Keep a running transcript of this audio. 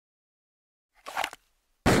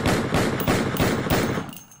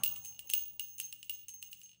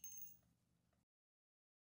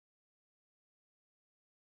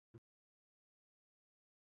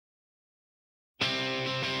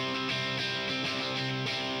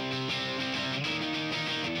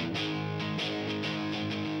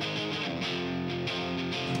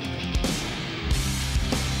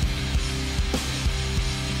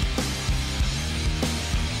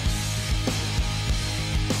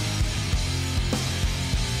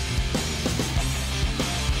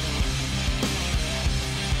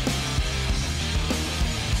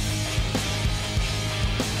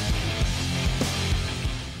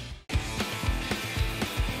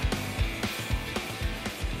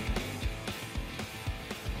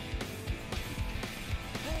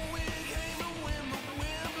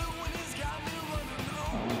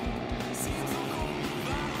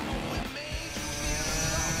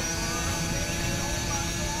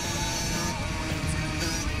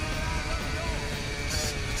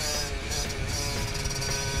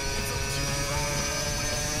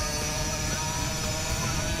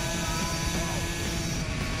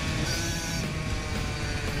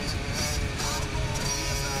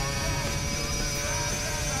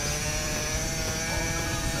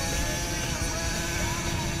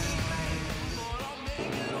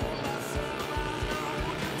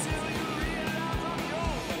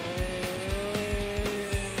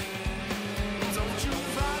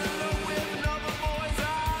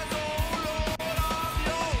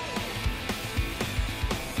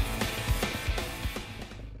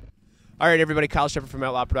All right, everybody, Kyle Shepard from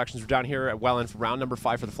Outlaw Productions. We're down here at Welland for round number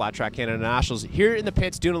 5 for the Flattrack Canada Nationals. Here in the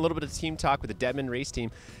pits, doing a little bit of team talk with the Deadman race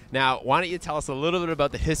team. Now, why don't you tell us a little bit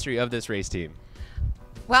about the history of this race team?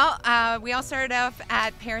 Well, we all started off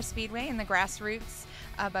at Paris Speedway in the grassroots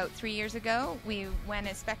about 3 years ago. We went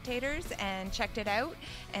as spectators and checked it out,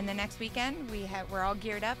 and the next weekend we're all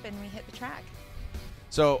geared up and we hit the track.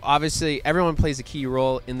 So obviously everyone plays a key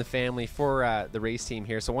role in the family for the race team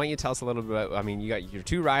here. So why don't you tell us a little bit about, I mean, you got your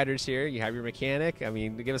 2 riders here, you have your mechanic. I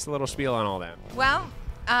mean, give us a little spiel on all that. Well,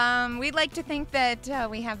 we'd like to think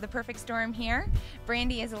that we have the perfect storm here.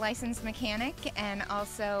 Brandy is a licensed mechanic and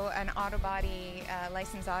also an auto body,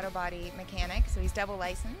 licensed auto body mechanic, so he's double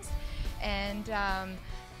licensed. And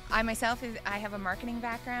I myself, I have a marketing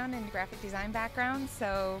background and graphic design background,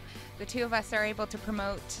 so the 2 of us are able to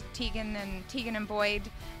promote Tegan and Boyd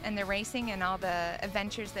and their racing and all the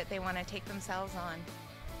adventures that they want to take themselves on.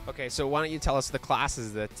 Okay, so why don't you tell us the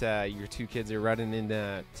classes that your 2 kids are running in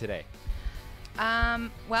today?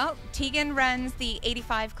 Well, Tegan runs the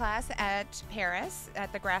 85 class at Paris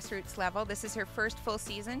at the grassroots level. This is her first full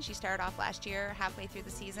season. She started off last year halfway through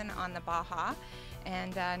the season on the Baja,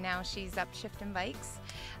 and now she's up shifting bikes.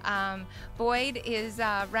 Boyd is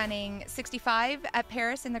running 65 at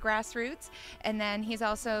Paris in the grassroots, and then he's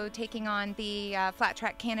also taking on the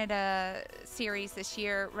Flattrack Canada series this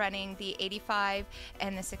year, running the 85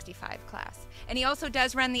 and the 65 class. And he also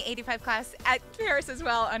does run the 85 class at Paris as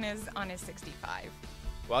well on his 65.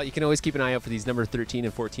 Well, you can always keep an eye out for these number 13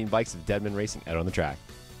 and 14 bikes of Deadman Racing out on the track.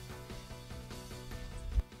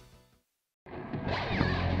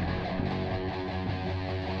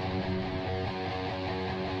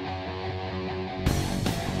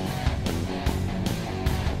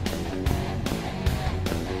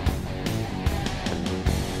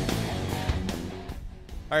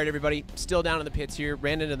 All right, everybody, still down in the pits here.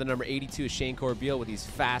 Ran into the number 82 of Shane Corbeil with these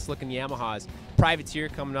fast-looking Yamahas. Privateer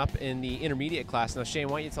coming up in the intermediate class. Now, Shane,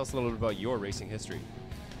 why don't you tell us a little bit about your racing history?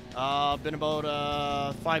 Been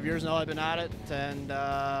about 5 years now I've been at it,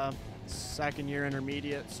 and second year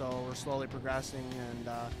intermediate, so we're slowly progressing, and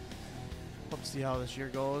hope to see how this year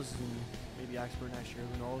goes, and maybe expert next year,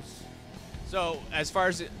 who knows. So, as far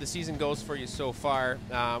as the season goes for you so far,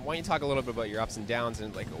 why don't you talk a little bit about your ups and downs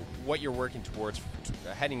and like what you're working towards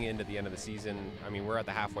heading into the end of the season? I mean, we're at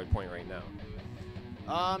the halfway point right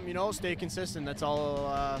now. You know, stay consistent. That's all.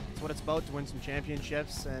 That's what it's about, to win some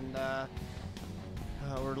championships, and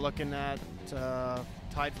we're looking at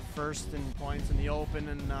tied for first in points in the Open,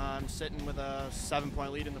 and I'm sitting with a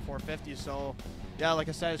 7-point lead in the 450. So, yeah, like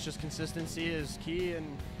I said, it's just consistency is key, and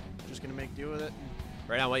I'm just gonna make do with it.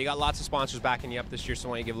 Right on. Well, you got lots of sponsors backing you up this year, so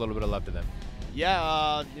why don't you give a little bit of love to them?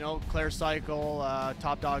 Yeah, you know, Claire Cycle,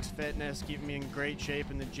 Top Dogs Fitness, keeping me in great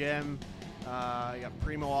shape in the gym. I got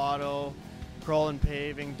Primo Auto, Kroll and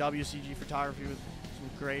Paving, WCG Photography with some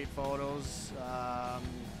great photos.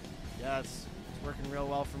 Yeah, it's working real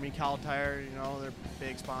well for me. Cal Tire, you know, they're a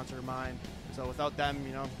big sponsor of mine. So without them,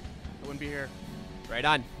 you know, I wouldn't be here. Right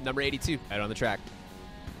on. Number 82, out on the track.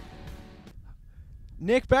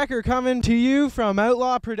 Nick Becker coming to you from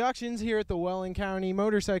Outlaw Productions here at the Welland County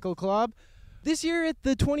Motorcycle Club. This year at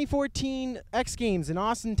the 2014 X Games in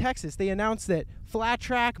Austin, Texas, they announced that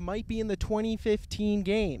Flattrack might be in the 2015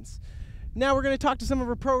 Games. Now we're going to talk to some of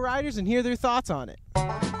our pro riders and hear their thoughts on it.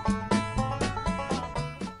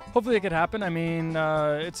 Hopefully it could happen. I mean,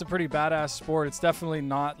 it's a pretty badass sport. It's definitely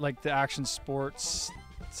not like the action sports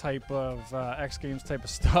type of X Games type of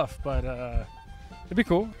stuff, but it'd be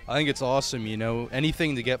cool. I think it's awesome, you know,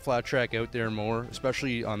 anything to get Flattrack out there more,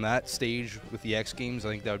 especially on that stage with the X Games. I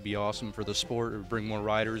think that would be awesome for the sport. It would bring more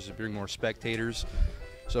riders, it would bring more spectators.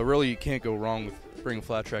 So really you can't go wrong with bringing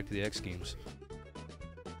Flattrack to the X Games.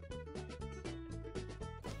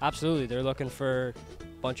 Absolutely, they're looking for a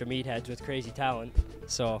bunch of meatheads with crazy talent,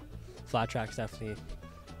 so Flattrack's definitely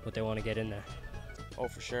what they want to get in there. Oh,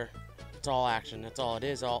 for sure. It's all action, that's all it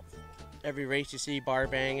is. Every race you see, bar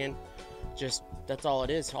banging, just that's all it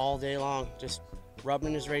is all day long. Just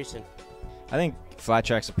rubbing is racing. I think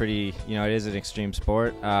Flattrack's a pretty, you know, it is an extreme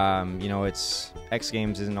sport. You know, it's X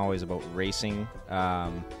Games isn't always about racing,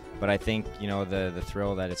 but I think, you know, the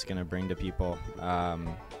thrill that it's going to bring to people,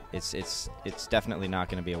 it's definitely not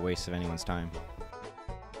going to be a waste of anyone's time.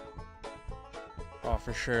 Oh,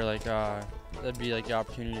 for sure. Like that'd be like the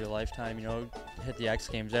opportunity of a lifetime. You know, hit the X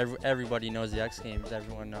Games. Everybody knows the X Games.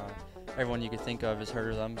 Everyone you could think of has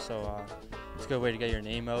heard of them. So it's a good way to get your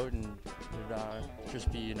name out, and it would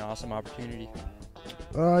just be an awesome opportunity.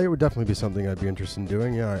 It would definitely be something I'd be interested in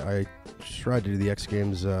doing. Yeah, I tried to do the X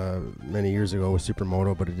Games many years ago with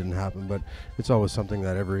Supermoto, but it didn't happen. But it's always something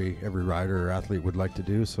that every rider or athlete would like to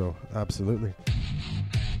do. So absolutely.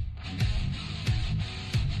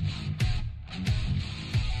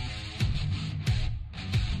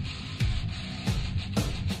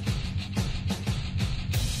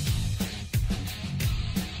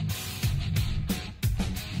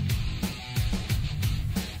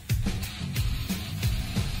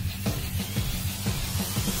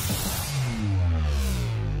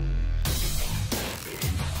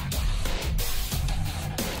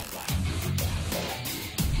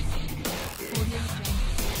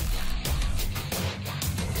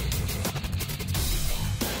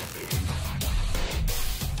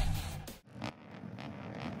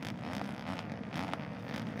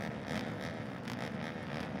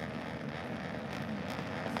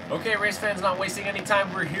 Okay, race fans, not wasting any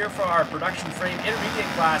time. We're here for our production frame intermediate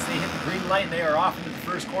class. They hit the green light and they are off into the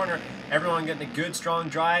first corner. Everyone getting a good, strong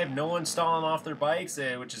drive. No one stalling off their bikes,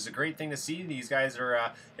 which is a great thing to see. These guys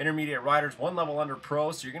are intermediate riders, one level under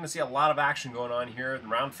pro, so you're going to see a lot of action going on here in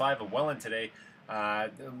round 5 of Welland today.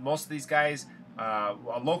 Most of these guys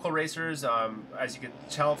local racers. As you can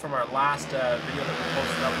tell from our last video that we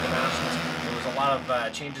posted up in the Nationals, there was a lot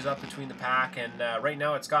of changes up between the pack, and right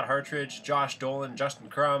now it's Scott Hartridge, Josh Dolan, Justin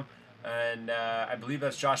Crum, and I believe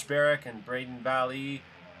that's Josh Barrick and Braden Valley,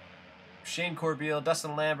 Shane Corbeil,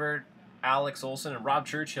 Dustin Lambert, Alex Olson, and Rob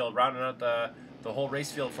Churchill rounding out the whole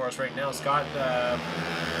race field for us right now. Scott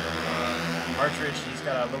Hartridge, he's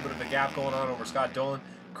got a little bit of a gap going on over Scott Dolan.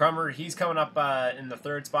 Crummer, he's coming up in the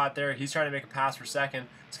 3rd spot there. He's trying to make a pass for 2nd.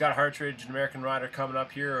 Scott Hartridge, an American rider, coming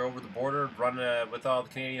up here over the border, running with all the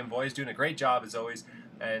Canadian boys, doing a great job as always.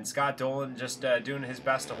 And Scott Dolan just doing his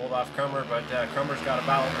best to hold off Crummer, but Crummer's got a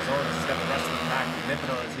battle of his own. He's got the rest of the pack nipping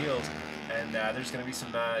on his heels. And there's going to be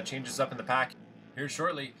some changes up in the pack here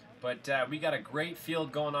shortly. But we got a great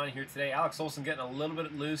field going on here today. Alex Olson getting a little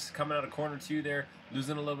bit loose, coming out of corner 2 there,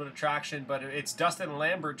 losing a little bit of traction. But it's Dustin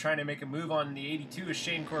Lambert trying to make a move on the 82 is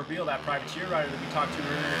Shane Corbeil, that privateer rider that we talked to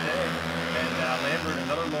earlier today. And Lambert,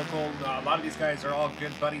 another local. A lot of these guys are all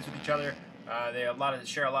good buddies with each other. They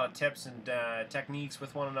share a lot of tips and techniques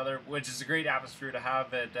with one another, which is a great atmosphere to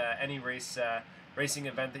have at any racing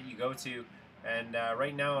event that you go to. And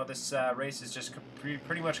right now, this race is just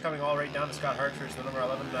pretty much coming all right down to Scott Hartridge, the number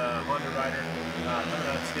 11 Honda rider, coming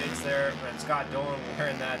out of skates there, and Scott Dolan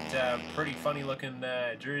wearing that pretty funny-looking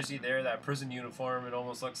jersey there, that prison uniform. It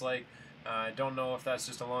almost looks like. I don't know if that's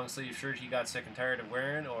just a long-sleeve shirt he got sick and tired of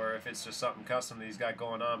wearing, or if it's just something custom that he's got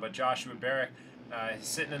going on. But Joshua Barrick, he's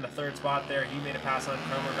sitting in the 3rd spot there. He made a pass on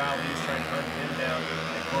Cromer Valley. He's trying to hunt him down.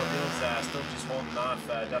 And Corbeil's still just holding off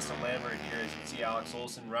Dustin Lambert here. As you can see, Alex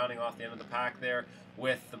Olson rounding off the end of the pack there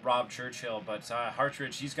with the Rob Churchill. But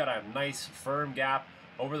Hartridge, he's got a nice, firm gap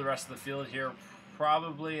over the rest of the field here.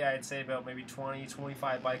 Probably, I'd say about maybe 20,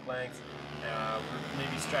 25 bike lengths. We're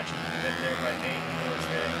maybe stretching a bit there, but hey, who knows,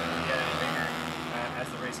 man? It can get any bigger as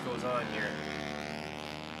the race goes on here.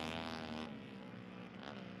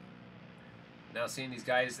 Now seeing these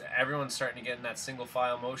guys, everyone's starting to get in that single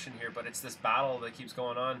file motion here, but it's this battle that keeps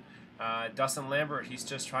going on. Dustin Lambert, he's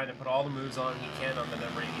just trying to put all the moves on he can on the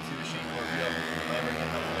number 82 Shane Corbeil. Lambert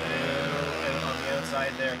getting a little bit on the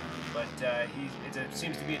outside there, but it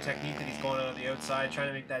seems to be a technique that he's going on the outside, trying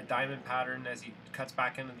to make that diamond pattern as he cuts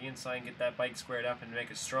back into the inside and get that bike squared up and make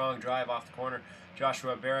a strong drive off the corner.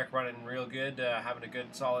 Joshua Barrick running real good, having a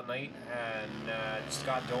good solid night, and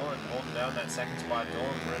Scott Dolan holding down that 2nd spot.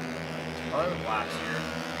 Dolan running a ton of laps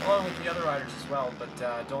here, along with the other riders as well,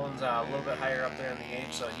 but Dolan's a little bit higher up there in the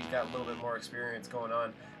age, so he's got a little bit more experience going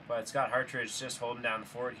on. But Scott Hartridge just holding down the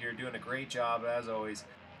fort here, doing a great job as always,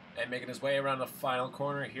 and making his way around the final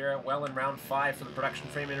corner here at Welland, round 5 for the production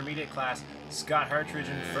frame intermediate class. Scott Hartridge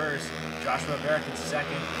in 1st, Joshua Barrick in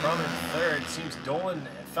 2nd, Crum in 3rd. Seems Dolan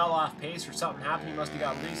fell off pace or something happened. He must have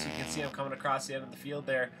got loose. You can see him coming across the end of the field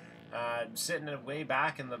there, sitting way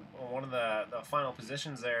back in one of the final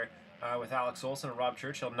positions there with Alex Olson and Rob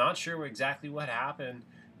Churchill. Not sure exactly what happened,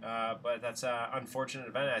 but that's an unfortunate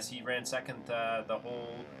event as he ran 2nd the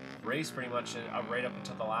whole race pretty much right up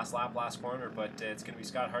until the last lap, last corner. But it's going to be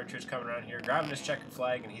Scott Hartridge coming around here, grabbing his checkered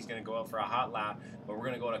flag, and he's going to go out for a hot lap. But we're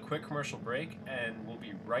going to go on a quick commercial break, and we'll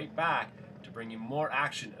be right back to bring you more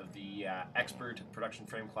action of the expert production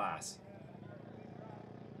frame class.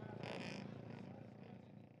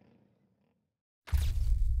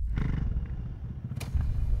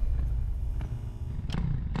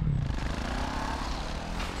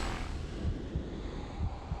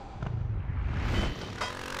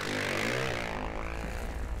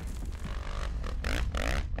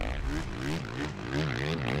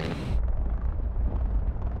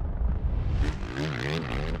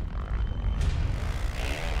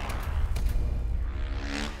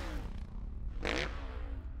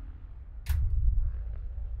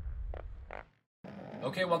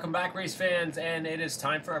 Okay, welcome back, race fans, and it is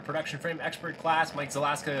time for our production frame expert class. Mike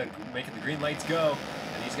Zalaska making the green lights go,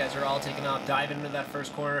 and these guys are all taking off, diving into that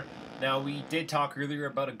 1st corner. Now, we did talk earlier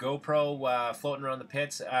about a GoPro floating around the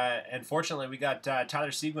pits, and fortunately, we got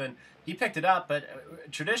Tyler Sieglin. He picked it up,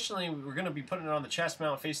 but traditionally, we're going to be putting it on the chest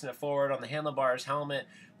mount, facing it forward, on the handlebars, helmet.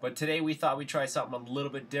 But today, we thought we'd try something a little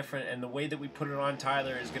bit different, and the way that we put it on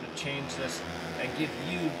Tyler is going to change this and give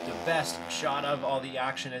you the best shot of all the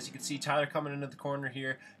action. As you can see, Tyler coming into the corner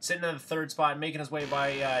here, sitting in the 3rd spot, making his way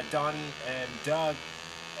by Donnie and Doug.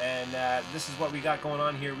 And this is what we got going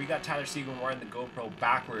on here. We got Tyler Seguin wearing the GoPro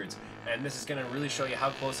backwards, and this is going to really show you how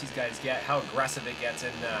close these guys get, how aggressive it gets,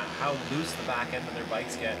 and how loose the back end of their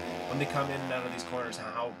bikes get when they come in and out of these corners,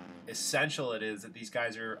 how essential it is that these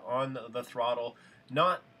guys are on the throttle,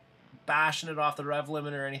 not bashing it off the rev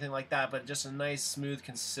limit or anything like that, but just a nice, smooth,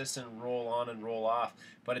 consistent roll on and roll off.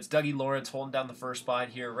 But it's Dougie Lawrence holding down the first spot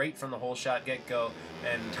here right from the whole shot get-go,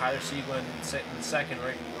 and Tyler Seguin sitting second.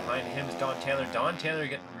 Right behind him is Don Taylor. Don Taylor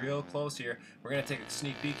getting real close here. We're going to take a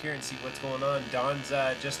sneak peek here and see what's going on. Don's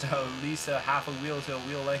just at least a half a wheel to a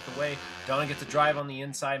wheel length away. Don gets a drive on the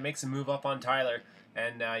inside, makes a move up on Tyler.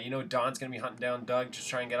 And you know Don's going to be hunting down Doug, just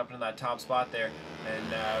try and get up into that top spot there.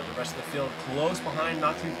 And the rest of the field close behind,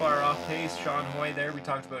 not too far off pace. Sean Hoy there. We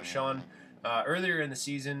talked about Sean earlier in the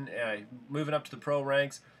season, moving up to the pro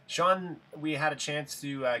ranks. Sean, we had a chance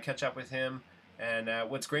to catch up with him. And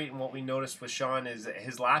what's great and what we noticed with Sean is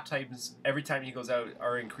his lap times every time he goes out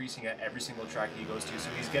are increasing at every single track he goes to. So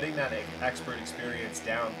he's getting that expert experience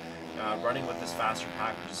down. Running with this faster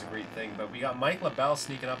pack, which is a great thing. But we got Mike LaBelle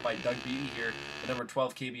sneaking up by Doug Beattie here, the number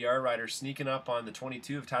 12 KBR rider, sneaking up on the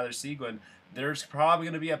 22 of Tyler Seguin. There's probably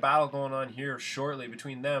going to be a battle going on here shortly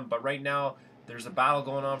between them, but right now there's a battle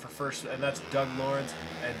going on for first, and that's Doug Lawrence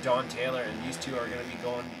and Don Taylor, and these two are going to be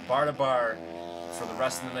going bar to bar for the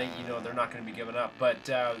rest of the night. You know they're not going to be giving up. But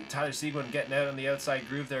Tyler Seguin getting out on the outside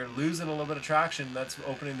groove there, losing a little bit of traction. That's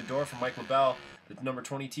opening the door for Mike LaBelle, the number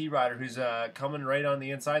 20T rider, who's coming right on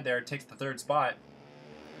the inside there, takes the third spot.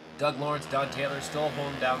 Doug Lawrence, Don Taylor still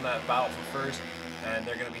holding down that battle for first, and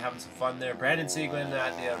they're going to be having some fun there. Brandon Seguin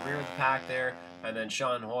at the rear of the pack there, and then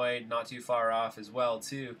Sean Hoy not too far off as well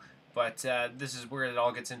too. But this is where it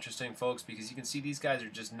all gets interesting, folks, because you can see these guys are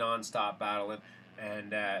just non-stop battling.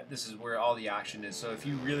 And this is where all the action is. So if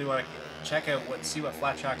you really want to check out see what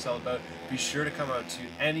Flattrack's all about, be sure to come out to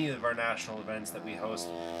any of our national events that we host.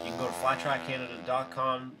 You can go to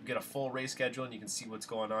flattrackcanada.com, get a full race schedule, and you can see what's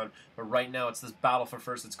going on. But right now, it's this battle for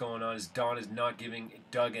first that's going on. As Don is not giving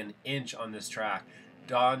Doug an inch on this track.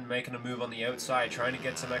 Don making a move on the outside, trying to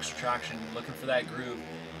get some extra traction, looking for that groove.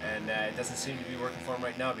 And it doesn't seem to be working for him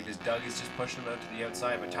right now because Doug is just pushing him out to the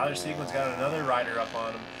outside. But Tyler Seguin's got another rider up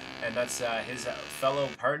on him, and that's his fellow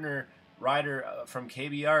partner rider from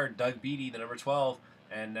KBR, Doug Beattie, the number 12.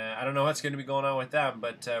 And I don't know what's going to be going on with them,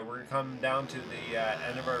 but we're going to come down to the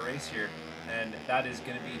end of our race here. And that is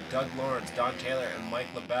going to be Doug Lawrence, Don Taylor, and Mike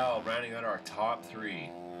LaBelle rounding out our top three.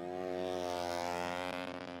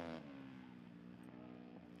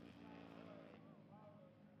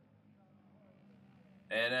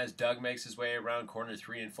 And as Doug makes his way around corner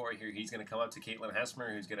 3 and 4 here, he's going to come up to Caitlin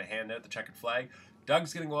Hesmer, who's going to hand out the checkered flag.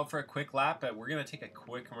 Doug's going to go up for a quick lap, but we're going to take a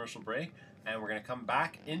quick commercial break, and we're going to come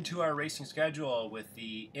back into our racing schedule with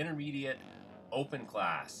the intermediate open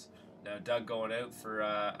class. Now, Doug going out for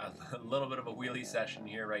a little bit of a wheelie session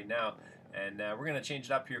here right now, and we're going to change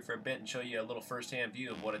it up here for a bit and show you a little first-hand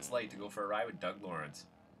view of what it's like to go for a ride with Doug Lawrence.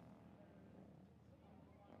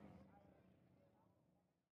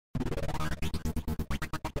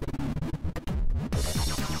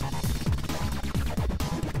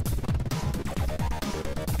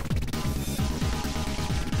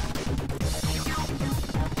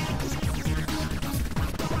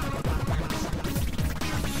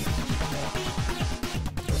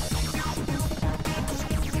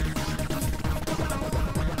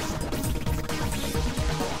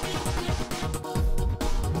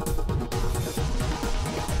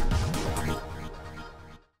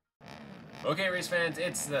 Okay, race fans,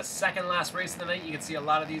 it's the second last race of the night. You can see a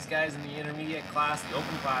lot of these guys in the intermediate class, the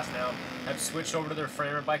open class now, have switched over to their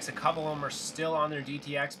framer bikes. A couple of them are still on their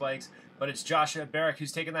DTX bikes, but it's Joshua Barrick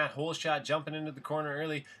who's taking that hole shot, jumping into the corner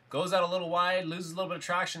early, goes out a little wide, loses a little bit of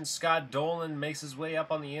traction. Scott Dolan makes his way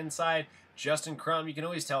up on the inside. Justin Crum, you can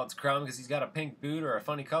always tell it's Crum because he's got a pink boot or a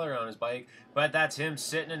funny color on his bike, but that's him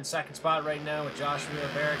sitting in second spot right now with Joshua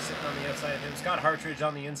Barrick sitting on the outside of him. Scott Hartridge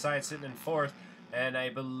on the inside sitting in fourth. And I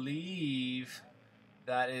believe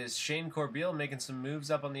that is Shane Corbeil making some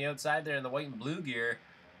moves up on the outside there in the white and blue gear.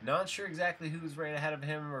 Not sure exactly who's right ahead of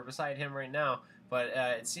him or beside him right now, but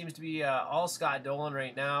it seems to be all Scott Dolan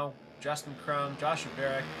right now. Justin Crum, Joshua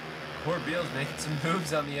Barrick. Corbeil's making some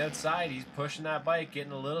moves on the outside. He's pushing that bike,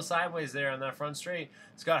 getting a little sideways there on that front straight.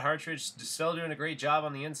 Scott Hartridge still doing a great job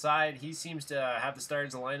on the inside. He seems to have the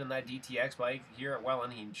stars aligned on that DTX bike here at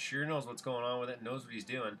Welland. He sure knows what's going on with it, knows what he's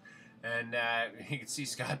doing. And you can see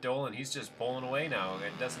Scott Dolan, he's just pulling away now.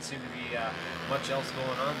 It doesn't seem to be much else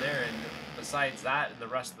going on there. And besides that, and the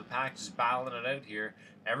rest of the pack just battling it out here.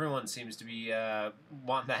 Everyone seems to be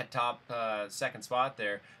wanting that top second spot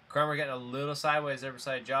there. Crummer getting a little sideways there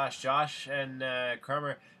beside Josh. Josh and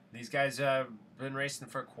Crummer These guys have been racing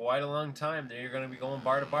for quite a long time. They're going to be going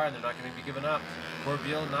bar to bar. They're not going to be giving up.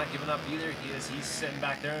 Corbeil not giving up either. He's sitting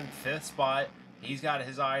back there in 5th spot. He's got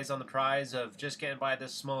his eyes on the prize of just getting by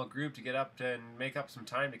this small group to get up and make up some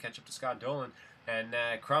time to catch up to Scott Dolan. And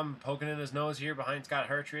Crum poking in his nose here behind Scott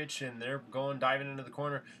Hartridge, and they're diving into the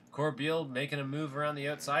corner. Corbeil making a move around the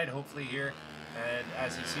outside, hopefully here. And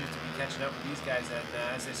as he seems to be catching up with these guys,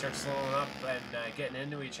 and as they start slowing up and getting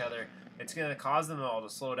into each other, it's going to cause them all to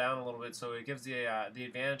slow down a little bit. So it gives the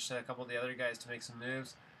advantage to a couple of the other guys to make some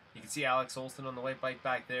moves. You can see Alex Olson on the white bike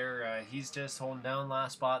back there. He's just holding down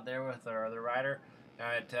last spot there with our other rider.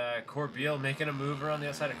 Corbeil making a move around the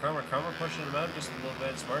outside of Crummer. Crummer pushing him out just a little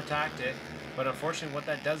bit. Smart tactic. But unfortunately what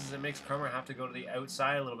that does is it makes Crummer have to go to the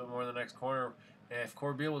outside a little bit more in the next corner. If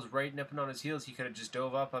Corbeil was right nipping on his heels, he could have just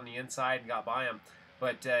dove up on the inside and got by him.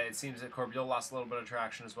 But it seems that Corbeil lost a little bit of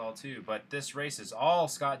traction as well too. But this race is all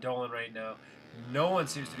Scott Dolan right now. No one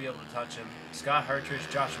seems to be able to touch him. Scott Hartridge,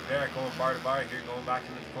 Josh Barrett going bar to bar here, going back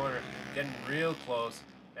into the corner, getting real close.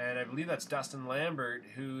 And I believe that's Dustin Lambert,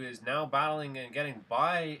 who is now battling and getting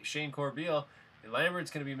by Shane Corbeil. And Lambert's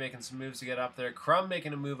going to be making some moves to get up there. Crum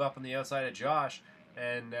making a move up on the outside of Josh.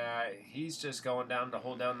 And he's just going down to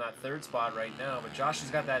hold down that 3rd spot right now. But Josh has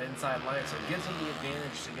got that inside line, so it gives him the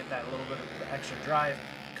advantage to get that little bit of extra drive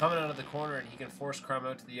coming out of the corner, and he can force Crum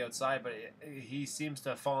out to the outside. But he seems to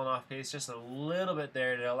have fallen off pace just a little bit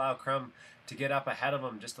there to allow Crum to get up ahead of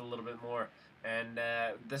him just a little bit more. And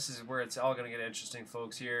this is where it's all going to get interesting,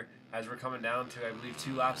 folks, here as we're coming down to, I believe,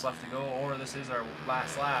 2 laps left to go, or this is our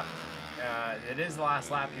last lap. It is the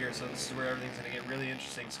last lap here, so this is where everything's going to get really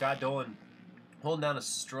interesting. Scott Dolan holding down a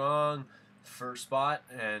strong 1st spot,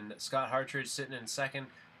 and Scott Hartridge sitting in 2nd.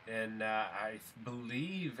 And I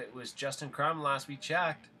believe it was Justin Crum last we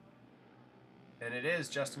checked. And it is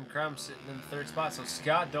Justin Crum sitting in the 3rd spot. So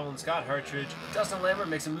Scott Dolan, Scott Hartridge. Dustin Lambert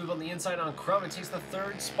makes a move on the inside on Crum and takes the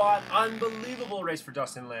 3rd spot. Unbelievable race for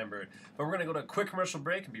Dustin Lambert. But we're going to go to a quick commercial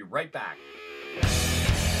break and be right back.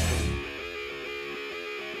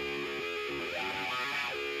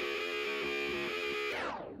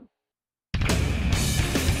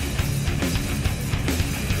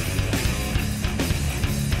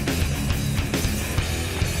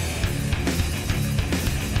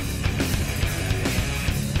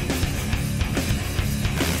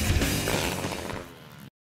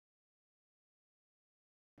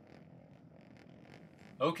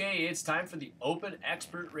 Okay, it's time for the Open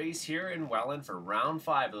Expert race here in Welland for round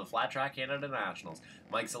 5 of the Flattrack Canada Nationals.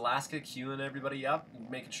 Mike's Alaska queuing everybody up,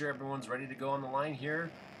 making sure everyone's ready to go on the line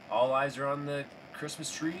here. All eyes are on the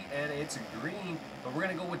Christmas tree, and it's green. But we're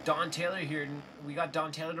going to go with Don Taylor here. We got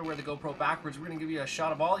Don Taylor to wear the GoPro backwards. We're going to give you a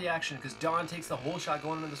shot of all the action because Don takes the whole shot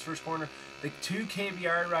going into this first corner. The 2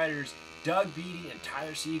 KBR riders, Doug Beattie and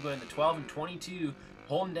Tyler Seguin, the 12 and 22,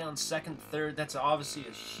 holding down 2nd, 3rd. That's obviously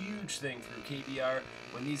a huge thing for KBR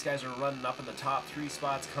when these guys are running up in the top 3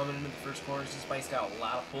 spots coming into the first corners. This bike's got a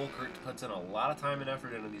lot of pull. Kurt puts in a lot of time and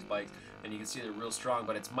effort into these bikes, and you can see they're real strong.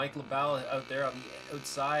 But it's Mike LaBelle out there on the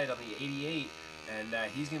outside on the 88, and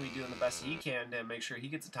he's going to be doing the best he can to make sure he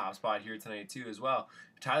gets a top spot here tonight too as well.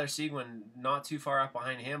 Tyler Seguin not too far up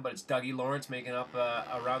behind him, but it's Dougie Lawrence making up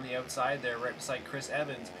around the outside there right beside Chris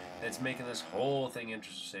Evans that's making this whole thing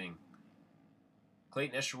interesting.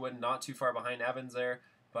 Clayton Isherwood not too far behind Evans there,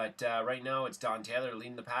 but right now it's Don Taylor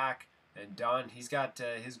leading the pack, and Don, he's got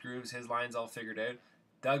his grooves, his lines all figured out.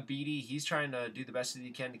 Doug Beattie, he's trying to do the best that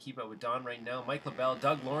he can to keep up with Don right now. Mike LaBelle,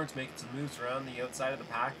 Doug Lawrence making some moves around the outside of the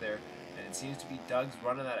pack there, and it seems to be Doug's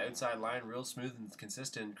running that outside line real smooth and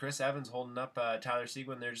consistent. Chris Evans holding up Tyler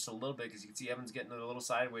Seguin there just a little bit because you can see Evans getting a little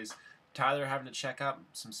sideways. Tyler having to check up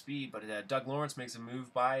some speed, but Doug Lawrence makes a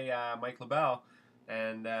move by Mike LaBelle.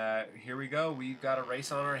 And here we go. We've got a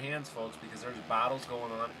race on our hands, folks, because there's battles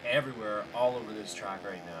going on everywhere, all over this track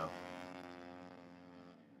right now.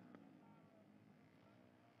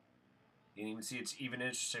 You can even see it's even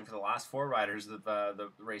interesting for the last 4 riders of the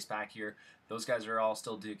race back here. Those guys are all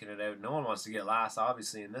still duking it out. No one wants to get last,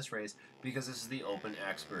 obviously, in this race because this is the Open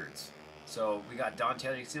Experts. So we got Don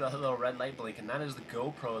Taylor. You can see that little red light blink, and that is the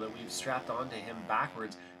GoPro that we've strapped onto him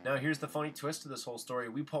backwards. Now here's the funny twist to this whole story.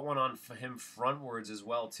 We put one on for him frontwards as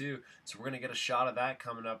well too. So we're going to get a shot of that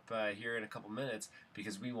coming up here in a couple minutes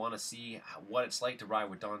because we want to see what it's like to ride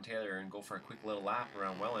with Don Taylor and go for a quick little lap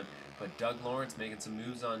around Welland. But Doug Lawrence making some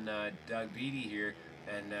moves on Doug Beattie here.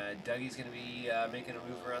 And Dougie's going to be making a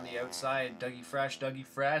move around the outside. Dougie Fresh.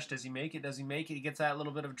 Does he make it? Does he make it? He gets that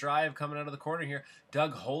little bit of drive coming out of the corner here.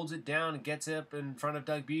 Doug holds it down and gets up in front of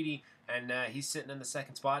Doug Beattie. And he's sitting in the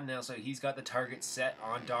 2nd spot now, so he's got the target set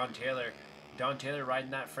on Don Taylor. Don Taylor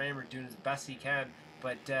riding that framer, doing as best he can.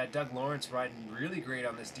 But Doug Lawrence riding really great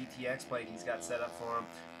on this DTX bike he's got set up for him.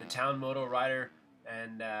 The Town Moto rider,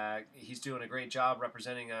 and he's doing a great job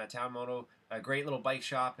representing Town Moto. A great little bike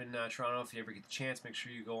shop in Toronto. If you ever get the chance, make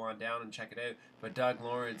sure you go on down and check it out. But Doug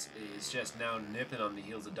Lawrence is just now nipping on the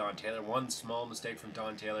heels of Don Taylor. One small mistake from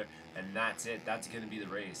Don Taylor, and that's it. That's going to be the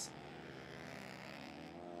race.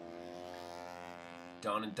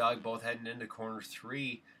 Don and Doug both heading into corner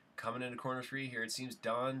 3. Coming into corner 3 here, it seems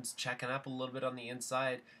Don's checking up a little bit on the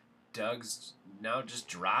inside. Doug's now just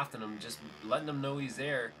drafting him, just letting him know he's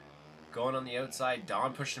there. Going on the outside,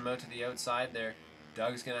 Don pushing him out to the outside there.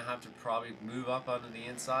 Doug's going to have to probably move up onto the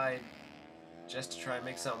inside just to try and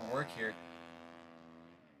make something work here.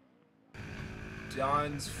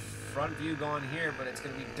 Don's front view going here, but it's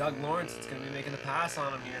going to be Doug Lawrence that's going to be making the pass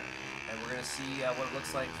on him here. And we're going to see what it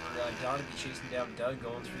looks like for Don to be chasing down Doug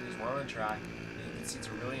going through this Welland track. You can see it's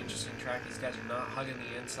a really interesting track. These guys are not hugging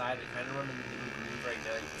the inside. They're kind of running the blue groove right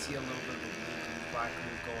now. You can see a little bit of the blue groove, black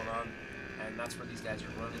groove going on. And that's where these guys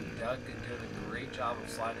are running. Doug is doing a great job of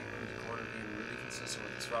sliding through the corner, being really consistent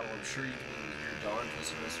with the throttle. I'm sure you can even hear Don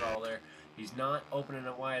twisting the throttle there. He's not opening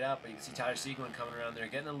it wide up, but you can see Tyler Seguin coming around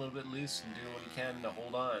there, getting a little bit loose and doing what he can to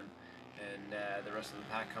hold on. And the rest of the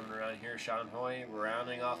pack coming around here. Sean Hoy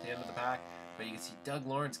rounding off the end of the pack. But you can see Doug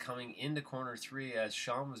Lawrence coming into corner 3 as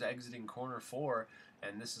Sean was exiting corner 4.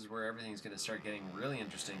 And this is where everything's going to start getting really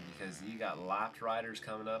interesting, because you got lapped riders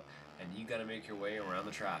coming up, and you got to make your way around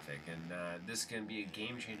the traffic. And this can be a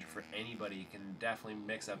game changer for anybody. You can definitely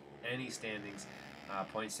mix up any standings,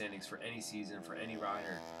 point standings for any season, for any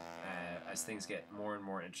rider, as things get more and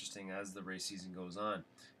more interesting as the race season goes on.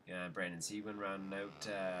 Brandon Seguin rounding out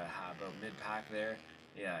about mid-pack there.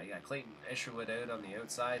 Yeah, you got Clayton Isherwood out on the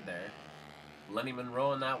outside there. Lenny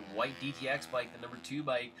Monroe on that white DTX bike, the number 2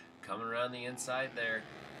 bike, coming around the inside there.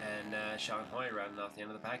 And Sean Hoy rounding off the end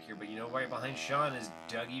of the pack here. But you know, right behind Sean is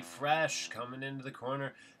Dougie Fresh coming into the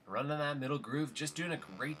corner, running that middle groove, just doing a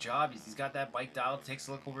great job. He's got that bike dialed, takes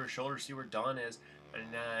a look over his shoulder, see where Don is.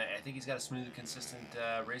 And I think he's got a smooth, consistent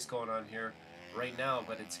race going on here right now.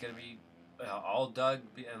 But it's going to be all Doug,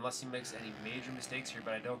 unless he makes any major mistakes here.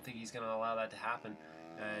 But I don't think he's going to allow that to happen.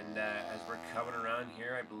 And as we're coming around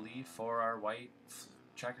here, I believe, for our white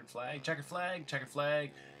checkered flag,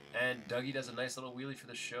 and Dougie does a nice little wheelie for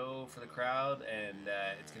the show, for the crowd, and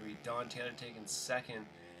it's going to be Don Taylor taking second,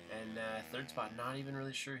 and third spot, not even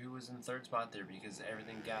really sure who was in third spot there, because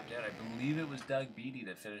everything gapped out. I believe it was Doug Beatty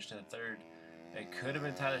that finished in third. It could have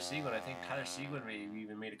been Tyler Seguin. I think Tyler Seguin maybe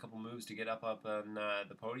even made a couple moves to get up on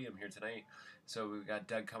the podium here tonight. So we've got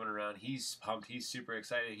Doug coming around. He's pumped. He's super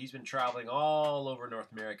excited. He's been traveling all over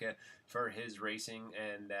North America for his racing.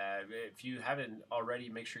 And if you haven't already,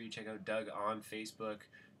 make sure you check out Doug on Facebook.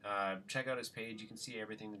 Check out his page. You can see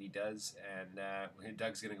everything that he does. And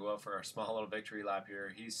Doug's going to go out for a small little victory lap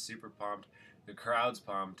here. He's super pumped. The crowd's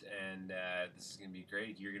pumped, and this is going to be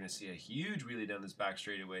great. You're going to see a huge wheelie down this back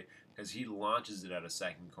straightaway because he launches it out of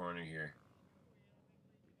second corner here.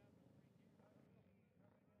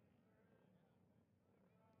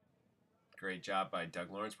 Great job by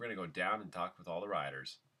Doug Lawrence. We're going to go down and talk with all the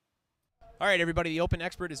riders. All right, everybody, the Open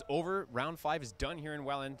Expert is over. Round 5 is done here in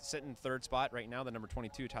Welland, sitting in third spot right now, the number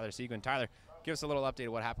 22, Tyler Seguin. Tyler, give us a little update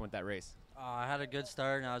of what happened with that race. I had a good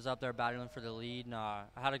start, and I was up there battling for the lead. And I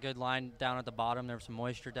had a good line down at the bottom. There was some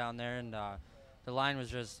moisture down there, and the line was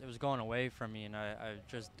just, it was going away from me, and I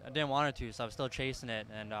didn't want it to, so I was still chasing it.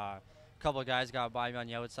 And a couple of guys got by me on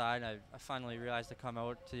the outside. I finally realized to come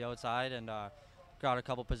out to the outside and got a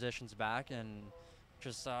couple positions back, and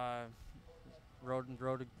just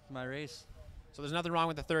rode my race. So there's nothing wrong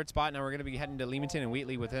with the third spot. Now we're going to be heading to Leamington and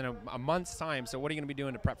Wheatley within a month's time. So what are you going to be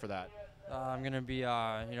doing to prep for that? I'm going to be,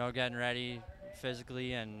 getting ready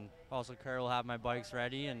physically, and also Kurt will have my bikes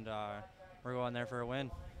ready, and we're going there for a win.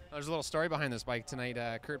 There's a little story behind this bike tonight.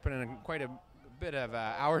 Kurt put in quite a bit of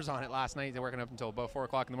hours on it last night. They're working up until about 4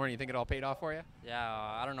 o'clock in the morning. You think it all paid off for you? Yeah,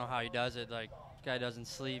 I don't know how he does it. Like, this guy doesn't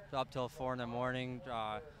sleep up till 4 in the morning.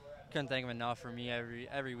 Couldn't thank him enough for me.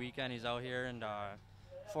 Every weekend he's out here, and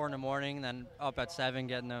 4 in the morning, then up at 7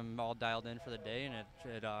 getting them all dialed in for the day, and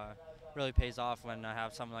it really pays off when I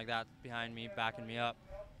have something like that behind me, backing me up.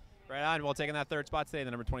 Right on. Well, taking that third spot today,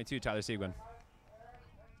 the number 22, Tyler Seguin.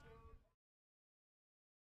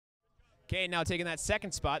 Okay, now taking that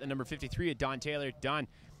second spot, the number 53 at Don Taylor. Don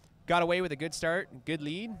got away with a good start, good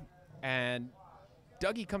lead, and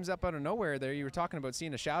Dougie comes up out of nowhere there. You were talking about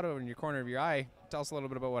seeing a shadow in your corner of your eye. Tell us a little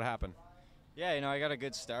bit about what happened. Yeah, I got a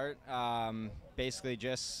good start. Basically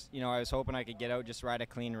just, I was hoping I could get out, just ride a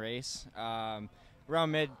clean race.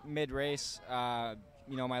 Around mid-race, my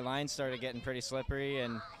line started getting pretty slippery,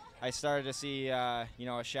 and I started to see, you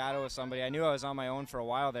know, a shadow of somebody. I knew I was on my own for a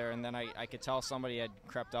while there, and then I could tell somebody had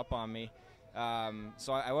crept up on me.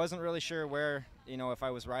 So I wasn't really sure where, you know, if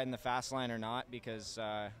I was riding the fast line or not, because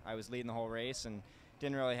I was leading the whole race and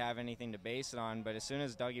didn't really have anything to base it on. But as soon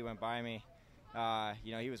as Dougie went by me,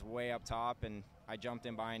 you know, he was way up top, and I jumped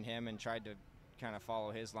in behind him and tried to kind of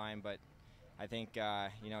follow his line, but I think,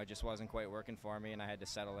 you know, it just wasn't quite working for me, and I had to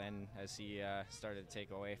settle in as he started to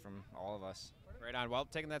take away from all of us. Right on. Well,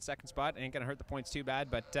 taking that second spot ain't going to hurt the points too bad,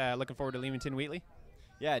 but looking forward to Leamington Wheatley.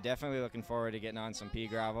 Yeah, definitely looking forward to getting on some pea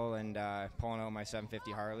gravel and pulling out my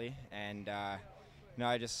 750 Harley. And you know,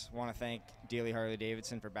 I just want to thank Dealey Harley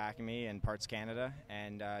Davidson for backing me and Parts Canada,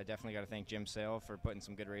 and definitely got to thank Jim Sale for putting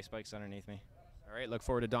some good race bikes underneath me. All right, look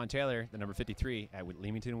forward to Don Taylor, the number 53 at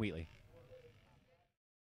Leamington Wheatley.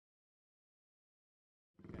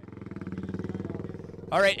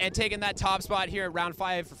 All right, and taking that top spot here at round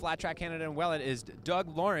 5 for Flattrack Canada and Welland is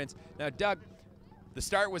Doug Lawrence. Now, Doug, the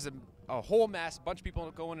start was a whole mess, a bunch of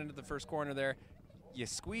people going into the first corner there. You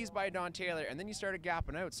squeezed by Don Taylor, and then you started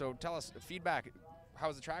gapping out. So tell us, feedback, how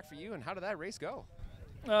was the track for you, and how did that race go?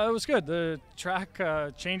 It was good. The track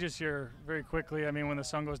changes here very quickly. I mean, when the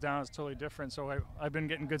sun goes down, it's totally different. So I've been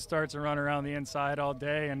getting good starts and running around the inside all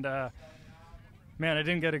day, and man, I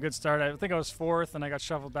didn't get a good start. I think I was 4th, and I got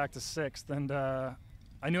shuffled back to 6th, and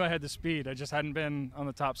I knew I had the speed. I just hadn't been on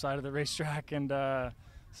the top side of the racetrack, and I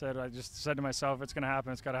just said to myself, it's going to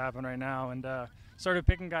happen. It's got to happen right now. And started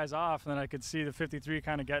picking guys off, and then I could see the 53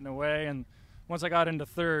 kind of getting away. And once I got into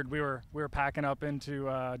 3rd, we were packing up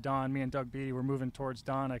into Don. Me and Doug Beattie were moving towards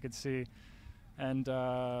Don, I could see. And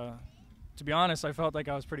to be honest, I felt like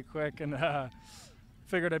I was pretty quick, and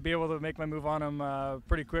figured I'd be able to make my move on him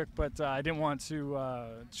pretty quick, but I didn't want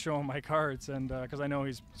to show him my cards, and because I know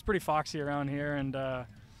he's pretty foxy around here, and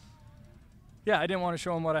yeah, I didn't want to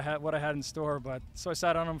show him what I had in store. But so I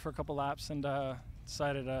sat on him for a couple laps and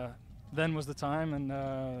decided then was the time, and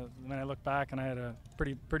then I looked back and I had a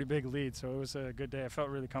pretty big lead, so it was a good day. I felt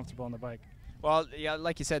really comfortable on the bike. Well, yeah,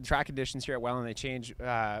 like you said, track conditions here at Welland, they change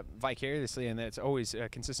vicariously, and it's always a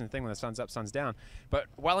consistent thing when the sun's up, sun's down. But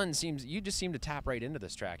Welland you just seem to tap right into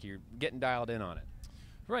this track. You're getting dialed in on it.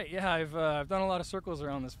 Right, yeah, I've done a lot of circles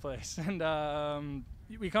around this place, and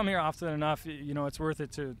we come here often enough. You know, it's worth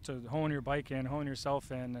it to hone your bike in, hone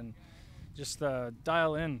yourself in, and just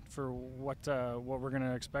dial in for what we're going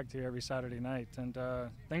to expect here every Saturday night. And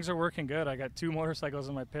things are working good. I got 2 motorcycles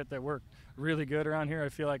in my pit that work really good around here. I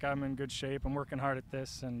feel like I'm in good shape. I'm working hard at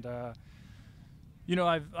this, and you know,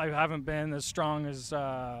 I haven't been as strong as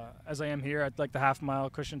I am here at like the half-mile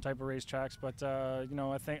cushion type of racetracks. But you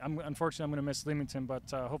know, I think unfortunately I'm going to miss Leamington. But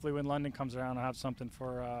hopefully when London comes around, I'll have something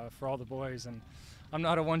for all the boys. And I'm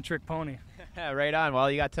not a one-trick pony. Right on. Well,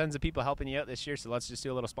 you got tons of people helping you out this year, so let's just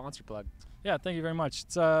do a little sponsor plug. Yeah, thank you very much.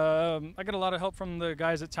 It's I got a lot of help from the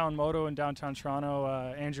guys at Town Moto in downtown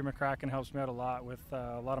Toronto. Andrew McCracken helps me out a lot with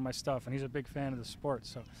a lot of my stuff, and he's a big fan of the sport.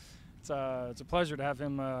 So it's a pleasure to have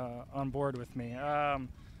him on board with me.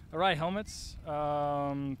 Arai helmets,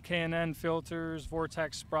 K&N filters,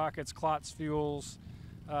 Vortex sprockets, Klotz fuels,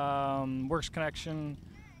 Works Connection,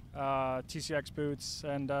 TCX boots,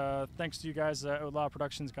 and thanks to you guys, Outlaw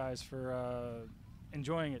Productions guys, for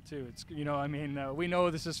enjoying it too. It's, you know, I mean, we know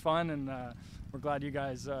this is fun, and we're glad you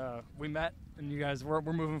guys we met, and you guys we're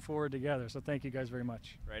moving forward together. So thank you guys very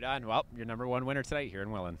much. Right on. Well, your #1 winner tonight here in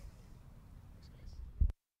Welland.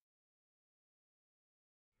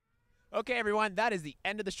 Okay, everyone, that is the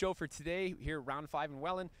end of the show for today here at Round 5 in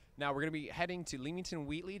Welland. Now, we're going to be heading to Leamington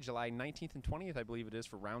Wheatley, July 19th and 20th, I believe it is,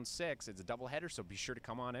 for Round 6. It's a doubleheader, so be sure to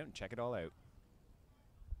come on out and check it all out.